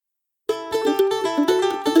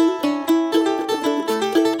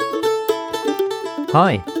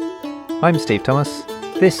Hi, I'm Steve Thomas.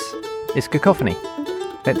 This is Cacophony.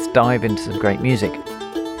 Let's dive into some great music.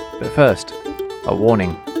 But first, a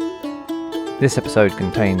warning. This episode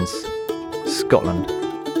contains Scotland.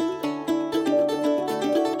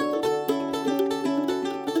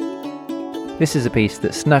 This is a piece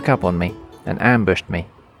that snuck up on me and ambushed me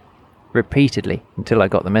repeatedly until I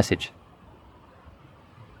got the message.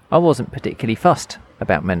 I wasn't particularly fussed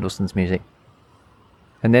about Mendelssohn's music.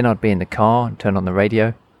 And then I'd be in the car and turn on the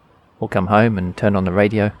radio, or come home and turn on the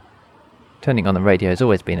radio. Turning on the radio has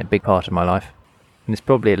always been a big part of my life, and it's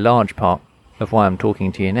probably a large part of why I'm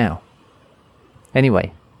talking to you now.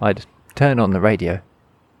 Anyway, I'd turn on the radio,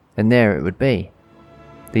 and there it would be.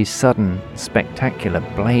 These sudden, spectacular,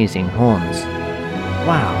 blazing horns.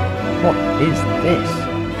 Wow, what is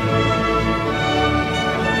this?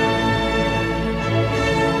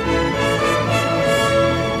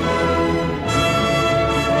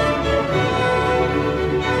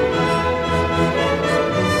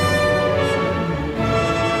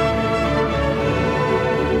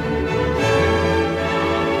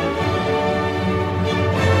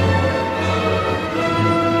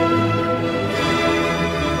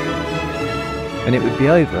 And it would be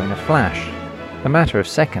over in a flash, a matter of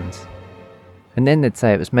seconds. And then they'd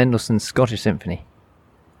say it was Mendelssohn's Scottish Symphony.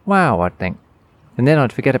 Wow, I'd think. And then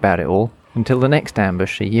I'd forget about it all until the next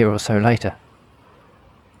ambush a year or so later.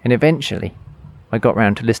 And eventually, I got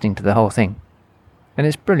round to listening to the whole thing. And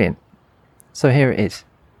it's brilliant. So here it is.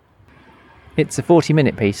 It's a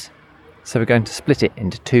 40-minute piece, so we're going to split it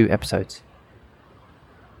into 2 episodes.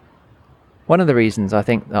 One of the reasons I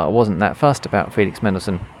think that I wasn't that fussed about Felix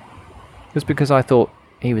Mendelssohn was because I thought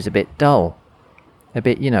he was a bit dull, a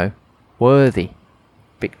bit, worthy,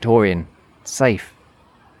 Victorian, safe,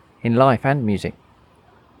 in life and music.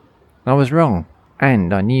 I was wrong,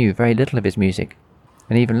 and I knew very little of his music,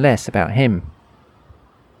 and even less about him.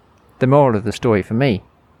 The moral of the story for me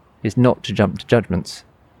is not to jump to judgments.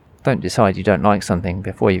 Don't decide you don't like something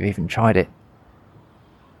before you've even tried it.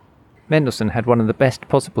 Mendelssohn had one of the best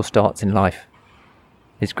possible starts in life.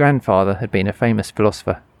 His grandfather had been a famous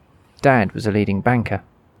philosopher. Dad was a leading banker.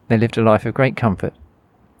 They lived a life of great comfort,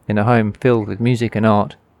 in a home filled with music and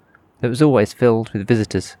art that was always filled with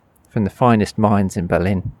visitors from the finest minds in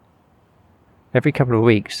Berlin. Every couple of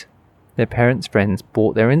weeks, their parents' friends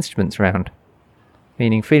brought their instruments round,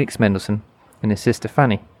 meaning Felix Mendelssohn and his sister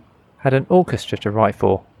Fanny had an orchestra to write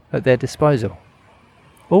for at their disposal,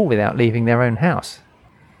 all without leaving their own house.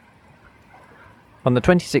 On the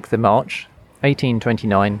 26th of March,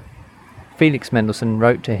 1829, Felix Mendelssohn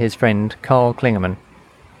wrote to his friend Karl Klingemann,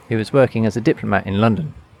 who was working as a diplomat in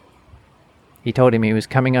London. He told him he was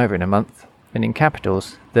coming over in a month, and in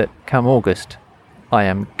capitals that, come August, I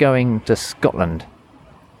am going to Scotland,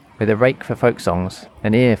 with a rake for folk songs,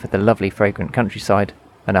 an ear for the lovely fragrant countryside,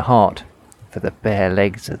 and a heart for the bare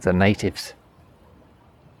legs of the natives.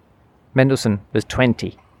 Mendelssohn was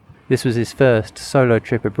 20. This was his first solo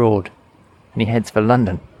trip abroad, and he heads for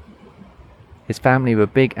London. His family were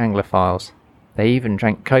big Anglophiles. They even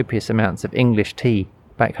drank copious amounts of English tea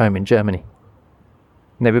back home in Germany.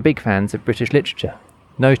 And they were big fans of British literature,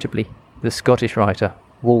 notably the Scottish writer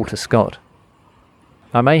Walter Scott.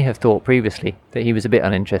 I may have thought previously that he was a bit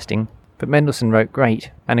uninteresting, but Mendelssohn wrote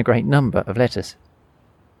great and a great number of letters.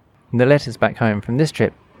 And the letters back home from this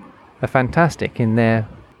trip are fantastic in their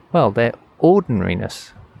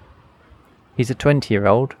ordinariness. He's a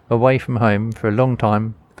 20-year-old away from home for a long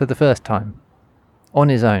time for the first time. On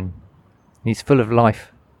his own. He's full of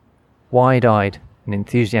life, wide-eyed and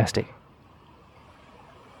enthusiastic.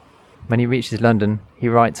 When he reaches London, he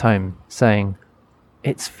writes home, saying,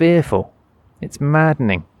 "It's fearful. It's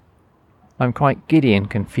maddening. I'm quite giddy and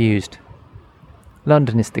confused.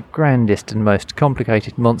 London is the grandest and most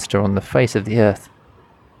complicated monster on the face of the earth.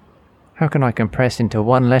 How can I compress into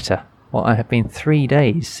one letter what I have been 3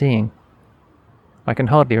 days seeing? I can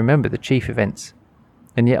hardly remember the chief events.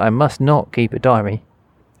 And yet I must not keep a diary,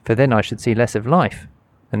 for then I should see less of life,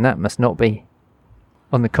 and that must not be.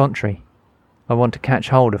 On the contrary, I want to catch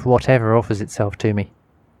hold of whatever offers itself to me.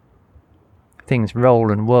 Things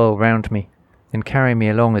roll and whirl round me, and carry me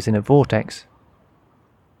along as in a vortex.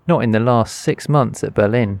 Not in the last 6 months at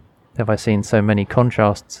Berlin have I seen so many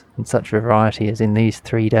contrasts and such variety as in these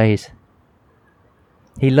 3 days."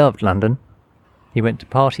 He loved London. He went to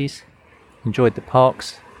parties, enjoyed the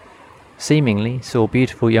parks, seemingly saw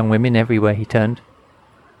beautiful young women everywhere he turned.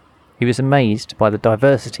 He was amazed by the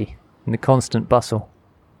diversity and the constant bustle,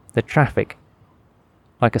 the traffic.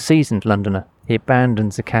 Like a seasoned Londoner, he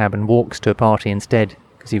abandons a cab and walks to a party instead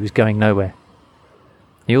because he was going nowhere.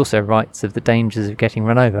 He also writes of the dangers of getting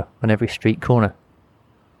run over on every street corner.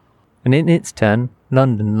 And in its turn,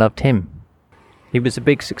 London loved him. He was a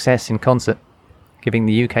big success in concert, giving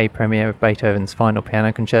the UK premiere of Beethoven's Final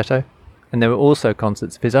Piano Concerto, and there were also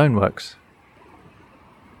concerts of his own works.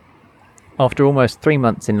 After almost 3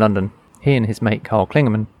 months in London, he and his mate Carl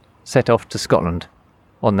Klingerman set off to Scotland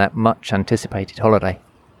on that much-anticipated holiday,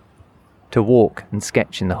 to walk and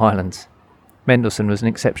sketch in the Highlands. Mendelssohn was an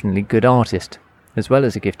exceptionally good artist, as well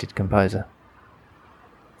as a gifted composer.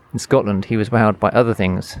 In Scotland he was wowed by other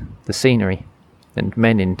things, the scenery, and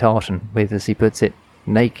men in tartan with, as he puts it,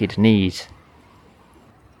 naked knees.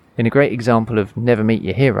 In a great example of never meet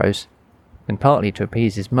your heroes, and partly to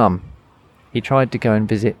appease his mum, he tried to go and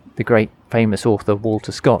visit the great famous author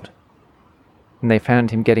Walter Scott, and they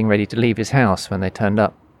found him getting ready to leave his house when they turned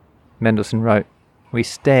up. Mendelssohn wrote, "We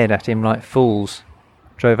stared at him like fools,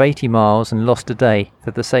 drove 80 miles and lost a day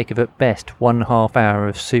for the sake of at best 1/2 hour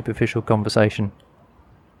of superficial conversation.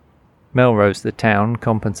 Melrose, the town,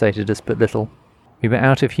 compensated us but little. We were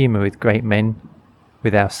out of humour with great men,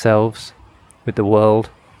 with ourselves, with the world,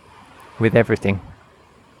 with everything.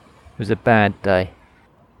 It was a bad day."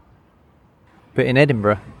 But in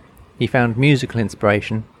Edinburgh, he found musical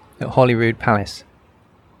inspiration at Holyrood Palace,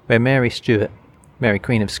 where Mary Stuart, Mary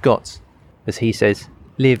Queen of Scots, as he says,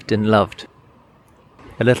 lived and loved.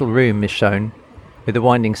 A little room is shown, with a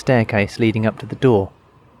winding staircase leading up to the door.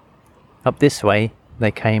 Up this way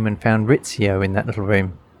they came and found Rizzio in that little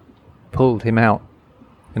room, pulled him out,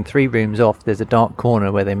 and 3 rooms off there's a dark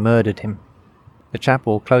corner where they murdered him. The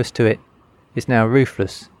chapel close to it is now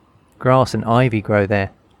roofless, grass and ivy grow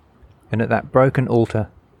there, and at that broken altar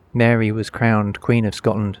Mary was crowned Queen of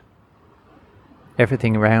Scotland.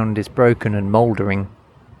 Everything around is broken and mouldering,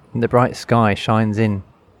 and the bright sky shines in.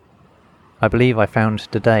 I believe I found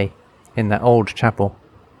today, in that old chapel,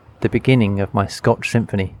 the beginning of my Scotch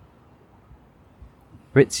symphony.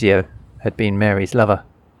 Rizzio had been Mary's lover,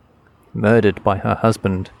 murdered by her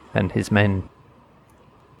husband and his men.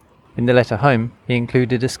 In the letter home he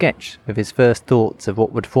included a sketch of his first thoughts of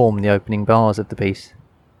what would form the opening bars of the piece.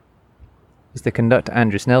 As the conductor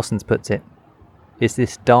Andrew Nelsons puts it, is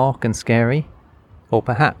this dark and scary, or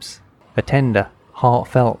perhaps a tender,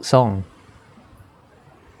 heartfelt song?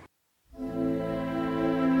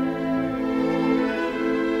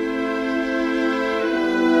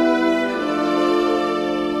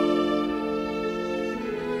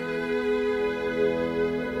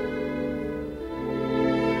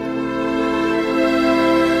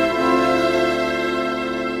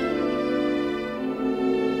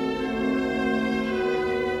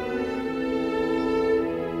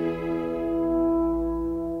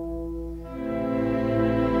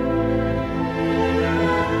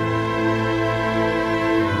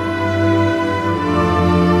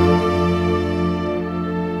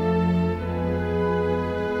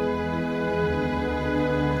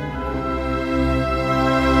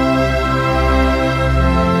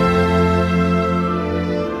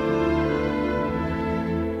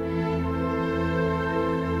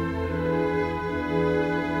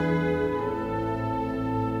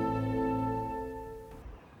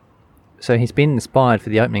 So he's been inspired for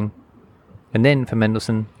the opening, and then for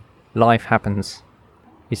Mendelssohn, life happens.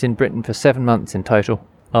 He's in Britain for 7 months in total.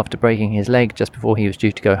 After breaking his leg just before he was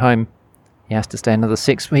due to go home, he has to stay another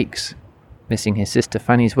 6 weeks, missing his sister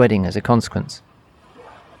Fanny's wedding as a consequence.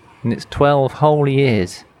 And it's 12 whole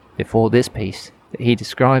years before this piece that he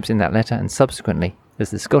describes in that letter and subsequently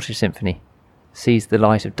as the Scottish Symphony sees the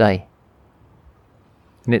light of day.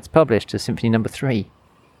 And it's published as Symphony No. 3.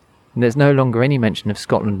 And there's no longer any mention of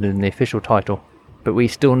Scotland in the official title, but we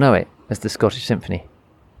still know it as the Scottish Symphony.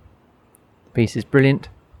 The piece is brilliant,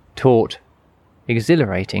 taut,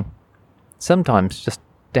 exhilarating, sometimes just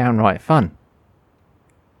downright fun.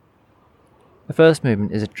 The first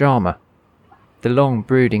movement is a drama. The long,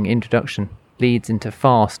 brooding introduction leads into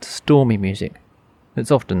fast, stormy music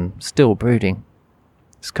that's often still brooding.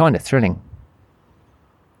 It's kind of thrilling.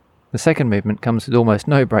 The second movement comes with almost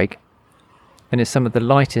no break, and is some of the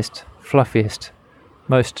lightest, fluffiest,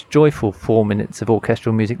 most joyful 4 minutes of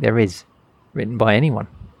orchestral music there is, written by anyone.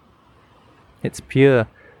 It's pure,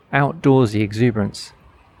 outdoorsy exuberance,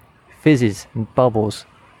 fizzes and bubbles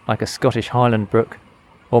like a Scottish Highland brook,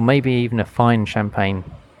 or maybe even a fine champagne.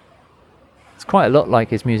 It's quite a lot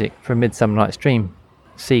like his music from Midsummer Night's Dream,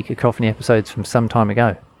 see Cacophony episodes from some time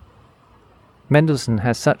ago. Mendelssohn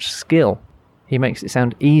has such skill, he makes it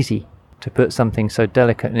sound easy to put something so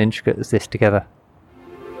delicate and intricate as this together.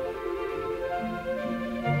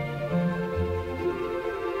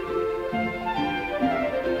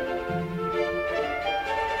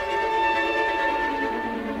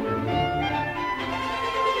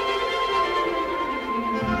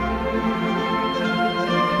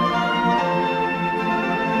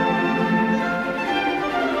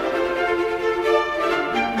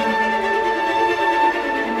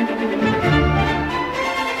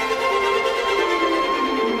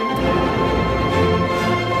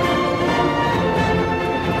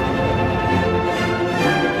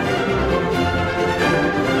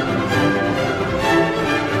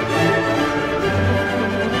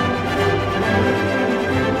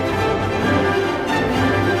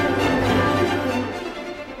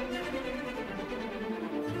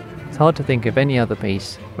 hard to think of any other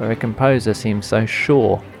piece where a composer seems so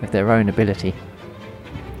sure of their own ability.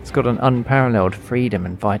 It's got an unparalleled freedom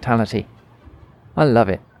and vitality. I love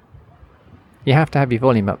it. You have to have your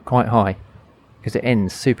volume up quite high, because it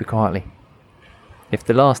ends super quietly. If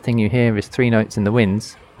the last thing you hear is 3 notes in the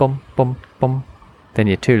winds, bum, bum, bum, then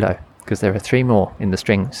you're too low, because there are 3 more in the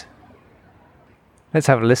strings. Let's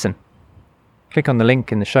have a listen. Click on the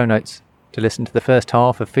link in the show notes to listen to the first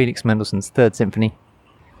half of Felix Mendelssohn's Third Symphony,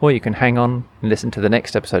 or you can hang on and listen to the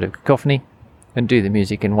next episode of Cacophony and do the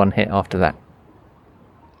music in one hit after that.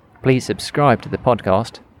 Please subscribe to the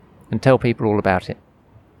podcast and tell people all about it.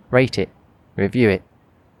 Rate it, review it,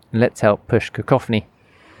 and let's help push Cacophony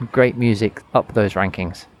and great music up those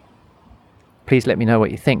rankings. Please let me know what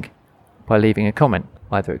you think by leaving a comment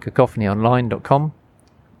either at cacophonyonline.com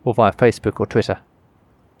or via Facebook or Twitter.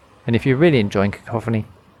 And if you're really enjoying Cacophony,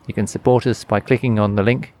 you can support us by clicking on the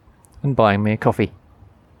link and buying me a coffee.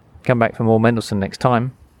 Come back for more Mendelssohn next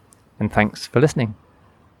time, and thanks for listening.